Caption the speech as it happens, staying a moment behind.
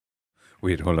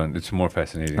Wait, hold on. It's more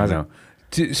fascinating now.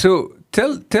 So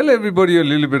tell everybody a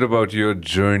little bit about your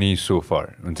journey so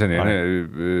far.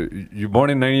 You born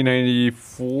in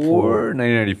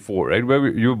 1994, right?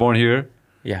 You were born here?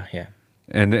 Yeah.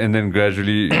 And then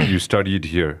gradually you studied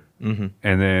here.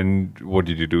 And then what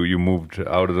did you do? You moved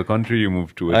out of the country? You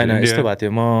moved to India?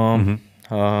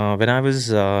 When I was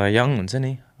young, हुन्छ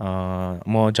नि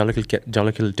म जलकिल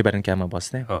Tibetan क्याम्पमा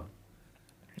बस्थेँ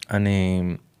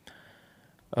अनि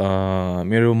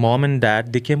मेरो mom and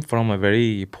dad, they came from a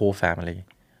very poor family.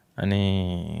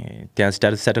 अनि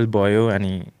त्यहाँ settle भयो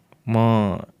अनि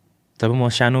जब म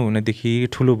सानो हुनेदेखि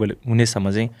ठुलो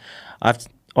हुनेसम्म चाहिँ I've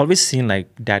always seen like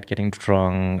dad getting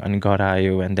drunk अनि घर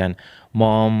आयो and then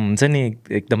mom हुन्छ नि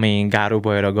एकदमै गाह्रो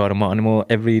भएर घरमा अनि म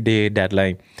every day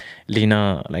dadलाई लिन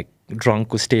like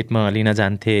ड्रङ्कको स्टेटमा लिन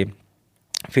जान्थेँ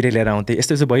फेरि लिएर आउँथेँ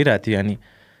यस्तो भइरहेको थियो अनि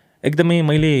एकदमै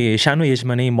मैले सानो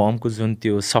एजमा नै ममको जुन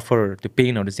त्यो सफर त्यो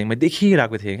पेनहरू चाहिँ मैले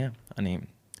देखिरहेको थिएँ क्या अनि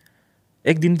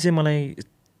एक दिन चाहिँ मलाई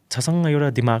छसँग एउटा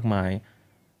दिमागमा आयो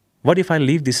what if I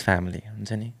leave this family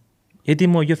हुन्छ नि यदि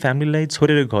म यो फ्यामिलीलाई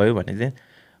छोडेर गयो भने चाहिँ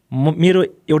मेरो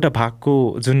एउटा भागको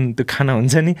जुन त्यो खाना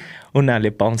हुन्छ नि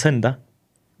उनीहरूले पाउँछ नि त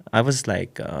I was like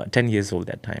 10 years old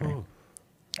that time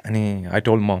अनि आई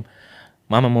टोल्ड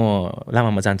मामा म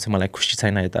लामामा जान्छु मलाई खुसी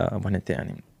छैन यता भनेको थिएँ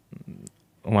अनि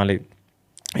उहाँले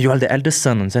you are the eldest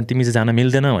son हुन्छ नि तिमी चाहिँ जान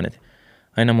मिल्दैन भनेको थिएँ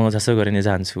होइन म जसो गरे नि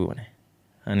जान्छु भने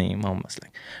अनि मम्मालाई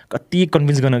कति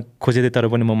कन्भिन्स गर्न खोजेको थिएँ तर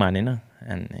पनि म मानेन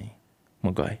अनि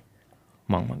म गएँ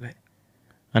मङमा गएँ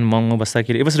अनि मङमा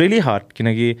बस्दाखेरि इट वाज रियली हार्ड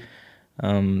किनकि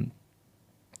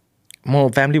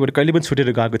म फ्यामिलीबाट कहिले पनि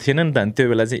छुटेर गएको थिएन नि त अनि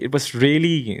त्यो बेला चाहिँ इट वाज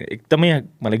रियली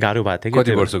एकदमै मलाई गाह्रो भएको थियो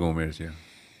कति वर्षको उमेर थियो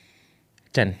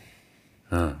 10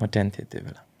 म 10 थिएँ त्यो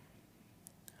बेला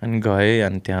अनि गएँ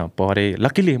अनि त्यहाँ पढेँ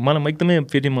लकिली म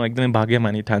एकदमै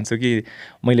भाग्यमानी ठान्छु कि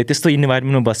मैले त्यस्तो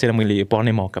इन्भाइरोमेन्टमा बसेर मैले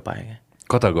पढ्ने मौका पाएँ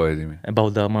कता गयो तिमी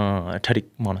बौद्धमा ठरिक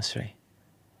मोनास्ट्री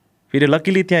फेरि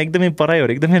लकिली त्यहाँ एकदमै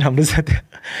पढाइहरू एकदमै राम्रो छ त्यहाँ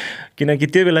किनकि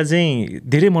त्यो बेला चाहिँ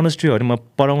धेरै मोनास्ट्रीहरूमा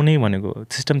पढाउने भनेको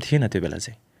सिस्टम थिएन त्यो बेला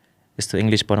चाहिँ यस्तो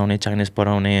इङ्ग्लिस पढाउने चाइनिज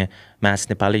पढाउने म्याथ्स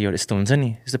नेपालीहरू यस्तो हुन्छ नि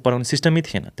यस्तो पढाउने सिस्टमै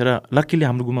थिएन तर लकिली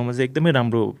हाम्रो गुम्बामा चाहिँ एकदमै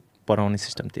राम्रो पढाउने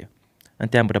सिस्टम थियो अनि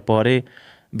त्यहाँबाट पढेँ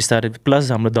बिस्तारै प्लस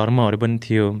हाम्रो धर्महरू पनि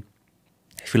थियो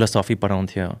फिलोसफी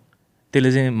पढाउँथ्यो त्यसले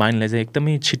चाहिँ माइन्डलाई चाहिँ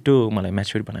एकदमै छिटो मलाई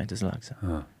म्याच्योर बनाए जस्तो लाग्छ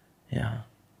या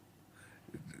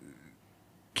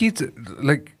के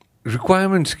लाइक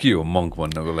रिक्वायरमेन्ट्स के हो मङ्क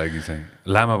भन्नको लागि चाहिँ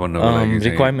लामा भन्नको लागि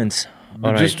requirements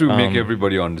just to make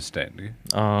everybody understand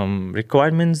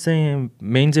requirements चाहिँ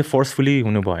मेन चाहिँ फोर्सफुली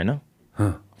हुनु भएन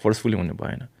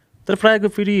तर प्रायःको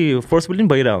फेरि फोर्सफुली पनि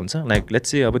भइरहेको हुन्छ लाइक लेट्स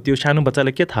चाहिँ अब त्यो सानो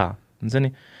बच्चालाई के थाहा हुन्छ नि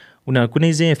उनीहरू कुनै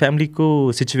चाहिँ फ्यामिलीको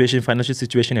सिचुएसन फाइनेन्सियल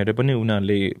सिचुएसनहरू पनि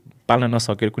उनीहरूले पाल्न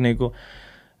नसकेर कुनैको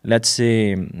लेट्स चाहिँ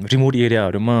रिमोट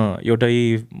एरियाहरूमा एउटै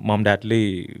मम ड्याडले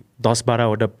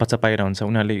 10-12वटा बच्चा पाइरहेको हुन्छ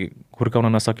उनीहरूले हुर्काउन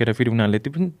नसकेर फेरि उनीहरूले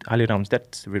त्यो पनि हालेर हुन्छ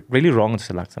द्याट्स रियली रङ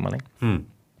जस्तो लाग्छ मलाई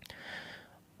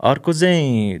अर्को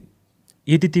चाहिँ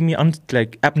यदि तिमी लाइक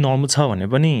एबनर्मल छ भने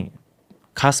पनि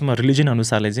खासमा रिलिजन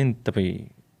अनुसारले चाहिँ तपाईँ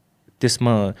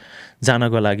त्यसमा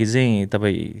जानको लागि चाहिँ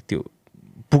तपाईँ त्यो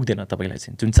पुग्दैन तपाईँलाई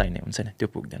चाहिँ जुन चाहिने हुन्छ नि त्यो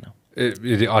पुग्दैन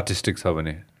यदि आर्टिस्टिक छ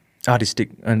भने आर्टिस्टिक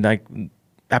लाइक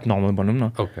एबनर्मल भनौँ न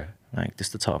लाइक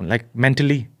त्यस्तो छ भने लाइक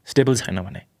मेन्टली स्टेबल छैन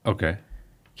भने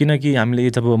किनकि हामीले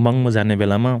जब मङमा जाने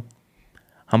बेलामा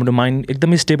हाम्रो माइन्ड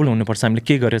एकदमै स्टेबल हुनुपर्छ हामीले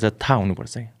के गरेर थाहा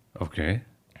हुनुपर्छ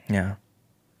यहाँ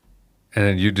And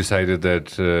then you decided that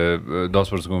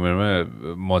 10 वर्षको उमेरमा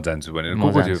म जान्छु भनेर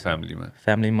को थियो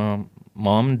फ्यामिलीमा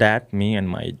mom, dad, me and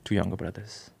my 2 younger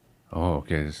brothers. Oh,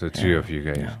 okay. So 3 of you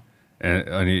guys.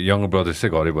 अनि younger brothers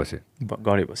चाहिँ घरै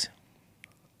बसे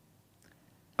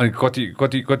अनि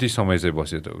कति समय चाहिँ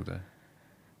बस्यो त उता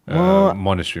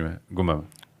मोनास्ट्रीमा गुम्बामा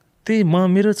त्यही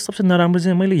मेरो सबसे नराम्रो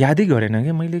चाहिँ मैले यादै गरेन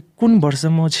क्या मैले कुन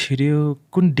वर्षमा छिर्यो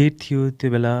कुन डेट थियो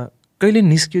त्यो बेला कहिले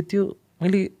निस्क्यो त्यो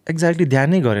मैले एक्ज्याक्टली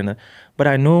ध्यानै गरेन but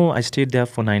I know I stayed there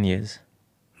for 9 years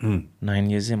 9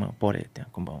 years चाहिँ म पढेँ त्यहाँ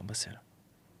गुम्बामा बसेर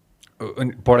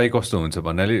अनि पढाइ कस्तो हुन्छ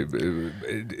भन्नाले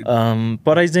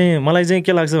पढाइ चाहिँ मलाई चाहिँ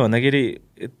के लाग्छ भन्दाखेरि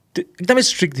एकदमै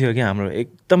स्ट्रिक्ट थियो क्या हाम्रो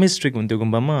एकदमै स्ट्रिक्ट हुन्थ्यो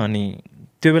गुम्बामा अनि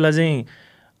त्यो बेला चाहिँ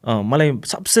मलाई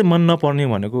सबसे मन नपर्ने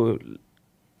भनेको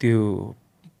त्यो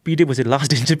पिटेपछि लास्ट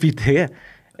डेन्जर पिट्थेँ क्या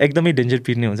एकदमै डेन्जर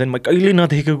पिट्ने हुन्छ नि म कहिले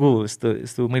नदेखेको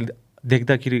यस्तो मैले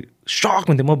देख्दाखेरि सक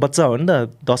हुन्थेँ म बच्चा हो नि त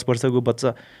 10 वर्षको बच्चा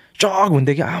सक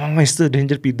हुन्थ्यो कि आमा यस्तो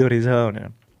डेन्जर पिट्दो रहेछ भनेर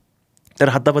तर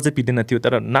हातमा चाहिँ पिट्दैन थियो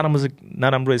तर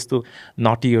नराम्रो यस्तो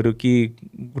नटीहरू कि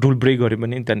रुल ब्रेक गऱ्यो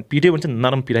भने त्यहाँदेखि पिट्यो भने चाहिँ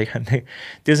नरम पिराइ खान्थेँ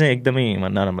त्यो चाहिँ एकदमै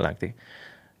नराम्रो लाग्थ्यो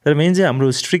तर मेन चाहिँ हाम्रो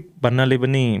स्ट्रिक्ट भन्नाले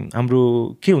पनि हाम्रो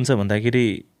के हुन्छ भन्दाखेरि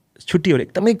छुट्टीहरू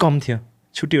एकदमै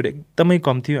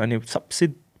कम थियो अनि सबसे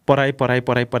पढाइ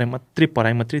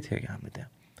मात्रै थियो क्या हाम्रो त्यहाँ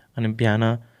अनि बिहान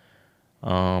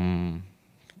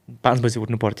 5 बजी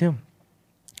उठ्नु पर्थ्यो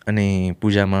अनि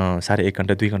पूजामा 1.5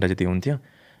 घन्टा 2 घन्टा जति हुन्थ्यो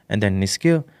एन्ड देन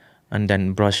निस्क्यो एन्ड देन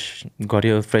ब्रस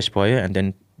गऱ्यो फ्रेस भयो एन्ड देन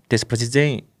त्यसपछि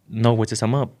चाहिँ 9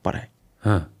 बजेसम्म पढाइ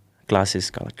क्लासेस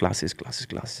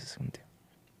हुन्थ्यो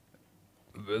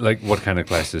Like what kind of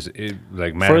classes?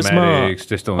 Like mathematics,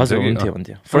 त्यस्तो हुन्छ कि?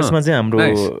 हुन्थ्यो फर्स्टमा चाहिँ हाम्रो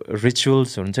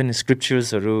रिचुअल्स हुन्छ नि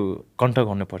स्क्रिप्चर्सहरू कन्ट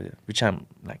गर्नु पर्थ्यो विच आम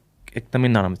लाइक एकदमै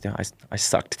नराम्रो थियो आई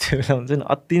सक्ट थियो हुन्छ नि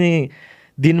अति नै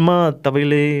दिनमा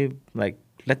तपाईँले लाइक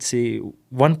लेट्स से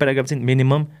 1 प्याराग्राफ चाहिँ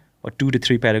मिनिमम 2 to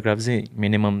 3 प्याराग्राफ चाहिँ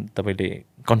मिनिमम तपाईँले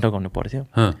कन्ट गर्नु पर्थ्यो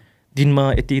दिनमा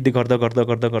यति गर्दा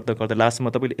लास्टमा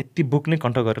तपाईँले यति बुक नै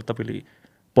कन्ट गरेर तपाईँले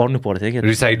पढ्नु पर्थ्यो क्या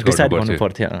रिसाइट गर्नु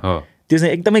पर्थ्यो त्यो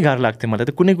चाहिँ एकदमै गाह्रो लाग्थ्यो मलाई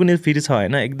त कुनै फेरि छ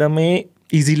होइन एकदमै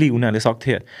इजिली उनीहरूले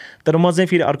सक्थ्यो तर म चाहिँ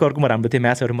फेरि अर्कोमा राम्रो थिएँ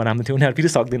म्याथ्सहरूमा राम्रो थियो उनीहरू फेरि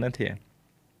सक्दैन थिएँ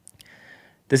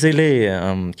त्यसैले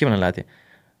के भन्नु लाग्थ्यो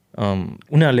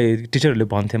उनीहरूले टिचरहरूले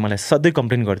भन्थ्यो मलाई सधैँ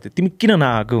कम्प्लेन गर्थ्यो तिमी किन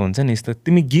नआएको हुन्छ नि यस्तो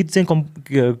तिमी गीत चाहिँ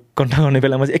कन्ठ गर्ने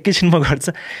बेलामा चाहिँ एकैछिनमा गर्छ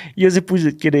यो चाहिँ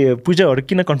पूजाहरू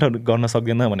किन कन्ठ गर्न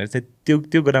सक्दैन भनेर चाहिँ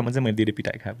त्यो कुरामा चाहिँ मैले धेरै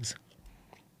पिटाइ खाएको छु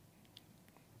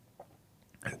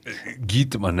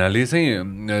गीत भन्नाले चाहिँ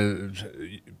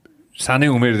सानै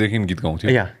उमेरदेखि गीत गाउँथ्यो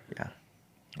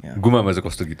गुम्बामा चाहिँ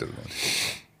कस्तो गीतहरू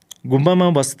गाउँथ्यो गुम्बामा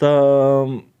बस्दा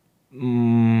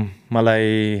मलाई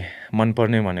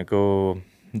मनपर्ने भनेको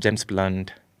James blunt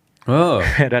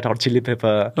red hot chilli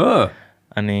paper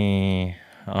अनि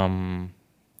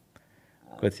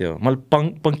को थियो मलाई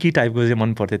पङ्की टाइपको चाहिँ मन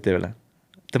पर्थ्यो त्यो बेला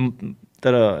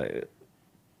तर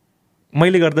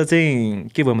मैले गर्दा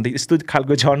चाहिँ के भयो भन्दा यस्तो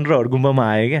खालको जनरहरू गुम्बामा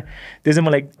आयो क्या त्यो चाहिँ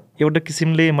मलाई एउटा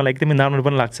किसिमले मलाई एकदमै नराम्रो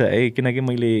पनि लाग्छ है किनकि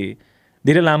मैले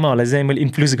धेरै लामाहरूलाई चाहिँ मैले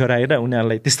इन्फ्लुएन्स गराएर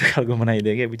उनीहरूलाई त्यस्तो खालको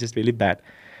बनाइदिएँ क्या विच इज भेरी ब्याड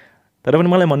तर पनि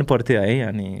मलाई मन पर्थ्यो है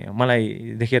अनि मलाई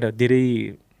देखेर धेरै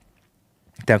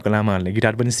त्यहाँको लामाहरूले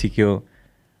गिटार पनि सिक्यो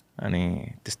अनि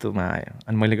त्यस्तोमा आयो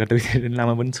अनि मैले गर्दा धेरै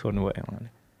लामा पनि छोड्नु भयो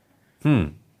उहाँले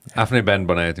आफ्नै ब्यान्ड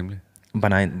बनायो तिमीले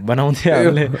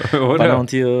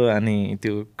बनाउँथ्यो अनि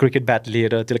त्यो क्रिकेट ब्याट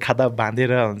लिएर त्यो खाता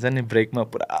बाँधेर हुन्छ नि ब्रेकमा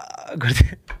पुरा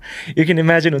गर्थ्यो यु क्यान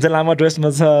इमेजिन हुन्छ लामा ड्रेसमा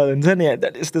छ हुन्छ नि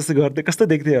यस्तो गर्थ्यो कस्तो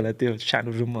देख्थ्यो होला त्यो सानो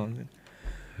रुममा हुन्छ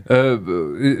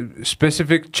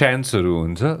स्पेसिफिक चान्सहरू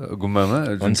हुन्छ गुम्बामा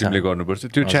जुन तिमीले गर्नुपर्छ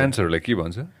त्यो चान्सहरूलाई के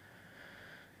भन्छ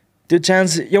त्यो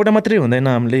चान्स एउटा मात्रै हुँदैन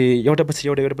हामीले एउटा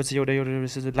पछि एउटा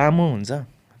लामो हुन्छ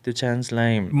त्यो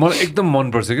चान्सलाई मलाई एकदम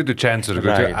मनपर्छ कि त्यो चान्सहरूको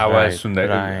चाहिँ आवाज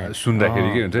सुन्दाखेरि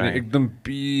के हुन्छ नि एकदम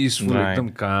पिसफुल एकदम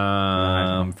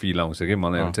काम फिल आउँछ कि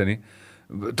मलाई हुन्छ नि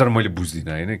तर मैले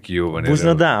बुझ्दिनँ होइन के हो भने बुझ्न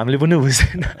त हामीले पनि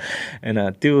बुझ्दैन होइन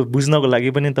त्यो बुझ्नको लागि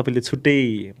पनि तपाईँले छुट्टै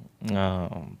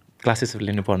क्लासेसहरू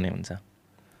लिनुपर्ने हुन्छ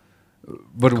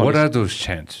but what are those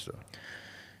chance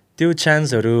त्यो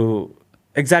चान्सहरू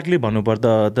एक्ज्याक्टली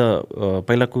भन्नुपर्दा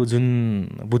पहिलाको जुन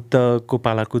बुद्धको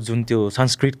पालाको जुन त्यो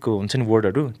संस्कृतको हुन्छ नि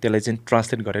वर्डहरू त्यसलाई चाहिँ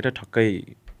ट्रान्सलेट गरेर ठक्कै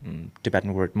टिबेटन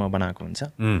वर्डमा बनाएको हुन्छ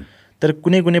तर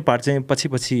कुनै पार्ट चाहिँ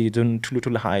पछि जुन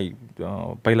ठुलो हाई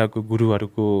पहिलाको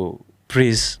गुरुहरूको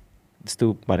प्रेज त्यस्तो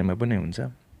बारेमा पनि हुन्छ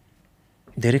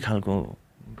धेरै खालको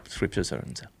स्क्रिप्चर्सहरू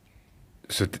हुन्छ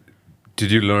So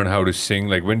did you learn how to sing?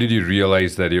 Like when did you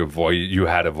realize that you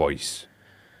had a voice?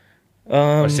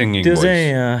 A singing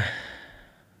voice?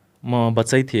 म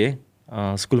बच्चै थिएँ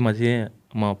स्कुलमा थिएँ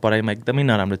म पढाइमा एकदमै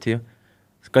नराम्रो थियो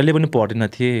कहिले पनि पढ्दैन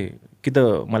थिएँ कि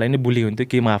त मलाई नै बुली हुन्थ्यो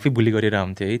कि म आफै बुली गरेर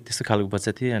आउँथेँ है त्यस्तो खालको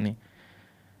बच्चा थिएँ अनि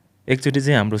एकचोटि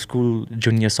चाहिँ हाम्रो स्कुल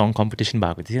जुनियर सङ कम्पिटिसन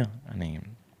भएको थियो अनि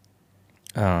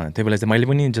त्यो बेला चाहिँ मैले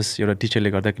पनि जस्ट एउटा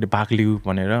टिचरले गर्दाखेरि भाग लिऊँ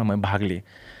भनेर म भाग लिएँ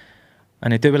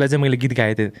अनि त्यो बेला चाहिँ मैले गीत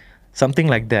गाएको थिएँ समथिङ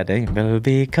लाइक द्याट है will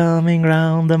be coming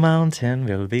round the mountain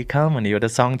will be कम भन्ने एउटा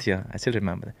सङ थियो आई स्टिल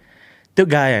रिमेम्बर त्यो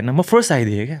गाएँ होइन म फर्स्ट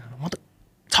आइदिएँ क्या म त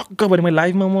छक्क भएर मैले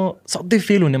लाइफमा म सधैँ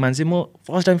फेल हुने मान्छे म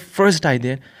फर्स्ट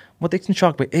आइदिएँ म त एकछिन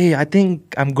सक भएँ I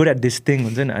think I am good at this thing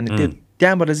हुन्छ नि अनि त्यो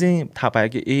त्यहाँबाट चाहिँ थाहा पाएँ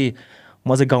कि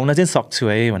म चाहिँ गाउन चाहिँ सक्छु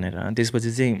है भनेर अनि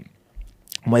त्यसपछि चाहिँ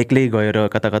म एक्लै गएर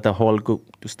कता हलको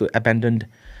त्यस्तो एबेन्डन्ड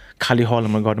खाली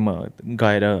हलमा घरमा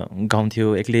गएर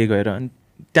गाउँथ्यो एक्लै गएर अनि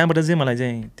त्यहाँबाट चाहिँ मलाई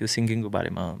चाहिँ त्यो सिङ्गिङको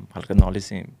बारेमा हल्का नलेज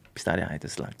चाहिँ बिस्तारै आयो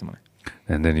जस्तो लाग्छ मलाई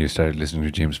And then you started listening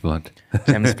to James Blunt.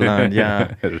 James Blunt,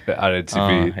 yeah.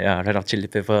 RHCP. Yeah, Red Hot Chili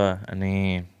Pepper,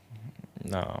 and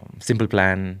Simple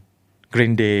Plan,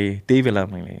 Green Day. त्यही बेला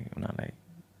मैले उनीहरूलाई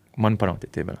मन पराउँथेँ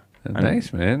त्यही बेला.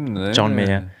 Nice, man. John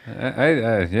Mayer.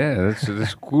 Yeah,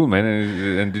 that's cool, man.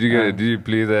 And did you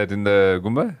play that in the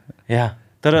Gumba? Yeah,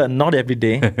 तर not every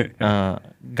day.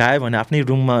 गायो भने आफ्नै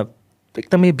रुममा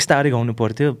एकदमै बिस्तारै गाउनु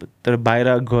पर्थ्यो तर बाहिर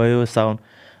गयो साउन्ड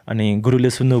अनि गुरुले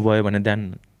सुन्नुभयो भने देन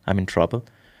आइ इन ट्रबल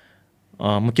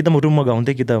म कि त म रुममा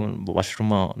गाउँथेँ कि त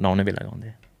वासरुममा नुहाउने बेला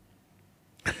गाउँथेँ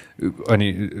अनि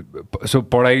सो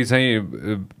पढाइ चाहिँ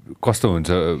कस्तो हुन्छ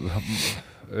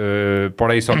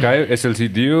पढाइ सकायो एसएलसी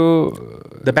दियो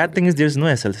the bad thing is there is no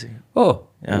SLC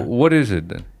what is it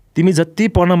then तिमी जति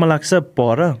पढ्न मन लाग्छ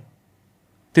पढ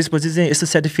त्यसपछि चाहिँ यस्तो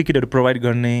सर्टिफिकेटहरू प्रोभाइड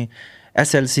गर्ने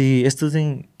एसएलसी यस्तो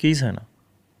चाहिँ केही छैन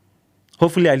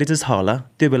होपफुली अहिले चाहिँ छ होला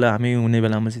त्यो बेला हामी हुने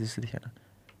बेलामा चाहिँ त्यस्तो थिएन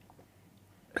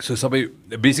सो सबै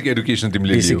बेसिक एजुकेसन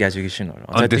तिमीले बेसिक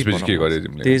एजुकेसनहरू त्यसपछि के गर्यो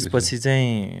तिमीले त्यसपछि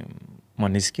चाहिँ म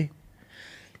निस्केँ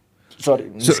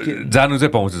सरी जानु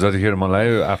चाहिँ पाउँछ जतिखेर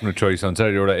मलाई आफ्नो चोइस अनुसार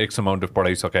एउटा एक्स अमाउन्ट अफ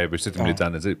पढाइ सकाएपछि तिमीले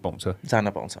जान चाहिँ पाउँछ जान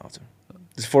पाउँछ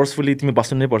हजुर फोर्सफुली तिमी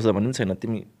बस्नु नै पर्छ भन्नु पनि छैन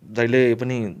तिमी जहिले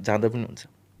पनि जाँदा पनि हुन्छ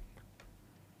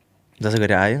जसै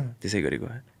गरी आयो त्यसै गरी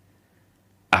गयो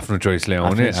आफ्नो चोइसले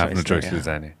आउने आफ्नो चोइसले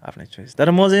जाने आफ्नै चोइस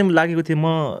तर म चाहिँ लागेको थिएँ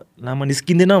म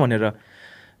निस्किँदैन भनेर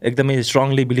एकदमै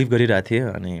स्ट्रङली बिलिभ गरिरहेको थिएँ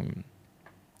अनि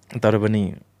तर पनि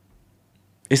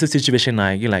यस्तो सिचुएसन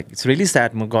आयो कि लाइक इट्स रियली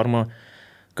स्याड म घरमा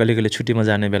कहिले कहिले छुट्टीमा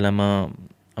जाने बेलामा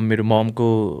मेरो ममको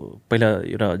पहिला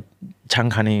एउटा छाङ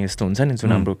खाने यस्तो हुन्छ नि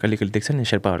जुन हाम्रो कहिले कहिले देख्छ नि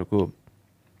शेर्पाहरूको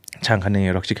छाङ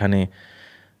खाने रक्सी खाने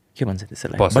के भन्छ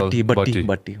त्यसलाई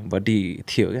बट्टी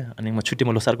थियो क्या अनि म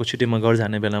छुट्टीमा लोसारको छुट्टीमा घर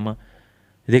जाने बेलामा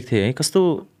देख्थेँ है कस्तो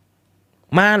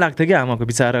माया लाग्थ्यो क्या आमाको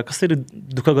बिचरा कसरी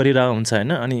दुःख गरिरहेको हुन्छ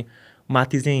होइन अनि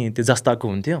माथि चाहिँ त्यो जस्ताको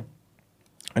हुन्थ्यो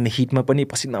अनि हिटमा पनि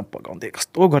पसिना पकाउँथेँ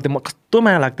कस्तो गर्थेँ म कस्तो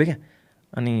माया लाग्थ्यो क्या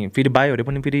अनि फेरि भाइहरू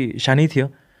पनि फेरि सानै थियो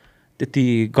त्यति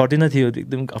गर्दैन थियो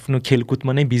एकदम आफ्नो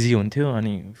खेलकुदमा नै बिजी हुन्थ्यो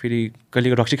अनि फेरि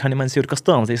कहिले रक्सी खाने मान्छेहरू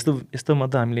कस्तो आउँछ यस्तोमा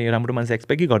त हामीले राम्रो मान्छे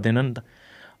एक्सपेक्टै गर्दैन नि त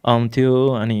आउँथ्यो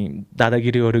अनि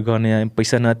दादागिरीहरू गर्ने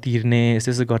पैसा नतिर्ने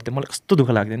यस्तो गर्थ्यो मलाई कस्तो दुःख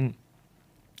लाग्थ्यो नि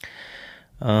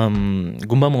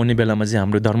गुम्बामा हुने बेलामा चाहिँ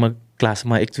हाम्रो धर्म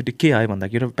क्लासमा एकचोटि के आयो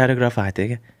भन्दाखेरि एउटा प्याराग्राफ आएको थियो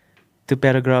क्या त्यो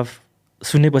प्याराग्राफ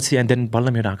सुनेपछि एन्ड देन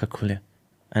बल्ल मेरो आँखा खुल्यो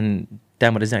एन्ड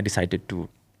त्यहाँबाट चाहिँ I decided to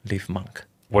leave monk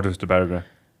what was the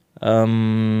paragraph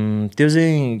त्यो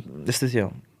चाहिँ यस्तो थियो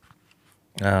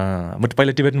म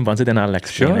पहिला टिबेटन भन्छु त्यहाँ आई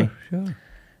एक्सप्लेन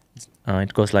है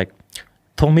इट गोज लाइक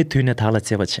थोमी थुइने थाला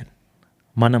चेबछेन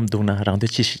मनम दुना राउँदै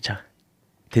चिसिछ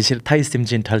त्यसरी थाइ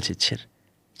सिमजिन ठल्छि छिर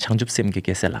छाङजुप सिमके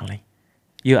केसे लाग्ने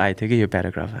यो आएको थियो कि यो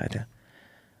प्याराग्राफ आएको थियो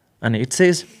अनि it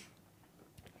says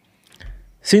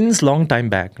since long time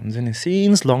back हुन्छ नि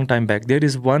since long time back there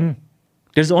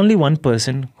is only one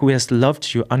person who has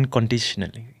लभड you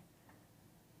अनकन्डिसनली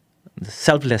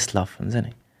selfless love हुन्छ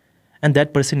नि and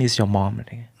that person is your मम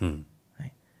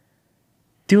है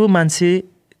त्यो मान्छे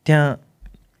त्यहाँ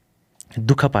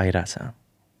दुःख पाइरहेछ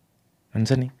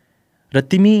हुन्छ नि र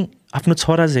तिमी आफ्नो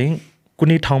छोरा चाहिँ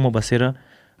कुनै ठाउँमा बसेर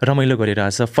रमाइलो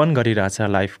गरिरहेछ फन गरिरहेछ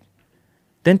लाइफ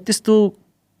देन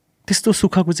त्यस्तो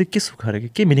सुखको चाहिँ के सुख अरे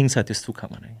के मिनिङ छ त्यो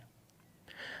सुखमा नै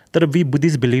तर we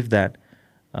Buddhist believe that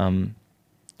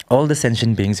all the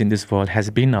sentient beings in this world has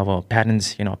been our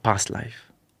parents, past life.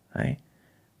 है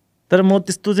तर म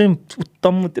त्यस्तो चाहिँ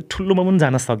उत्तम ठुलोमा पनि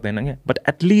जान सक्दैन क्या बट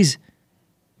एटलिस्ट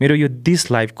मेरो यो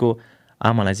दिस लाइफको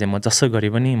आमालाई चाहिँ म जसो गरे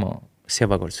पनि म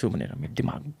सेवा गर्छु भनेर मेरो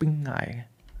दिमाग पिङ आयो क्या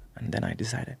and then I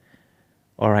decided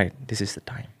all right this is the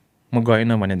time म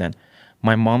गएन भने then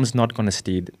my mums not gonna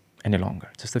stay any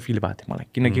लङ्गर जस्तो फिल भएको थियो मलाई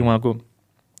किनकि उहाँको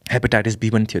हेपेटाइटिस बी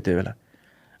पनि थियो त्यो बेला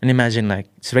अनि imagine like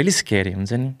it's really scary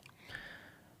हुन्छ नि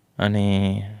अनि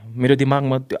मेरो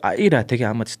दिमागमा त्यो आइरहेको थियो कि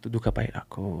आमा त्यस्तो दुःख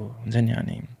पाइरहेको हुन्छ नि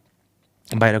अनि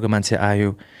बाहिरको मान्छे आयो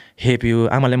हेप्यो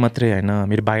आमालाई मात्रै होइन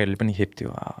मेरो भाइहरूले पनि हेप्थ्यो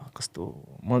कस्तो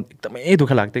म एकदमै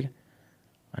दुःख लाग्थ्यो कि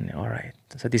अनि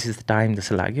all right so this is the time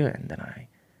जस्तो लाग्यो एन्ड देन आई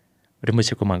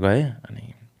रुम्बुछेकोमा गएँ अनि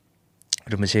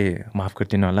रुम्बुछे माफ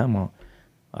गरिदिनु होला म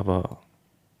अब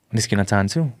निस्किन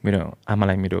चाहन्छु मेरो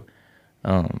आमालाई मेरो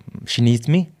सी निड्स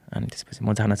मी अनि त्यसपछि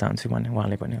म जान चाहन्छु भने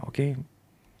उहाँले पनि ओके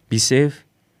बी सेफ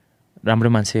राम्रो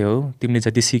मान्छे हो तिमीले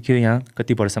जति सिक्यो यहाँ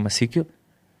कति वर्षमा सिक्यो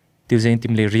त्यो चाहिँ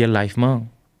तिमीले रियल लाइफमा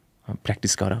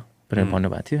प्र्याक्टिस गर भनेर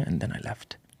भन्नुभएको थियो and then I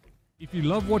left If you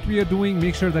love what we are doing,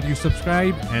 make sure that you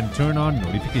subscribe and turn on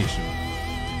notifications.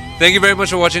 Thank you very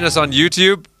much for watching us on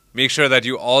YouTube. Make sure that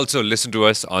you also listen to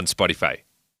us on Spotify.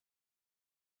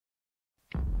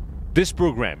 This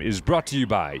program is brought to you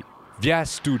by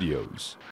Vyas Studios.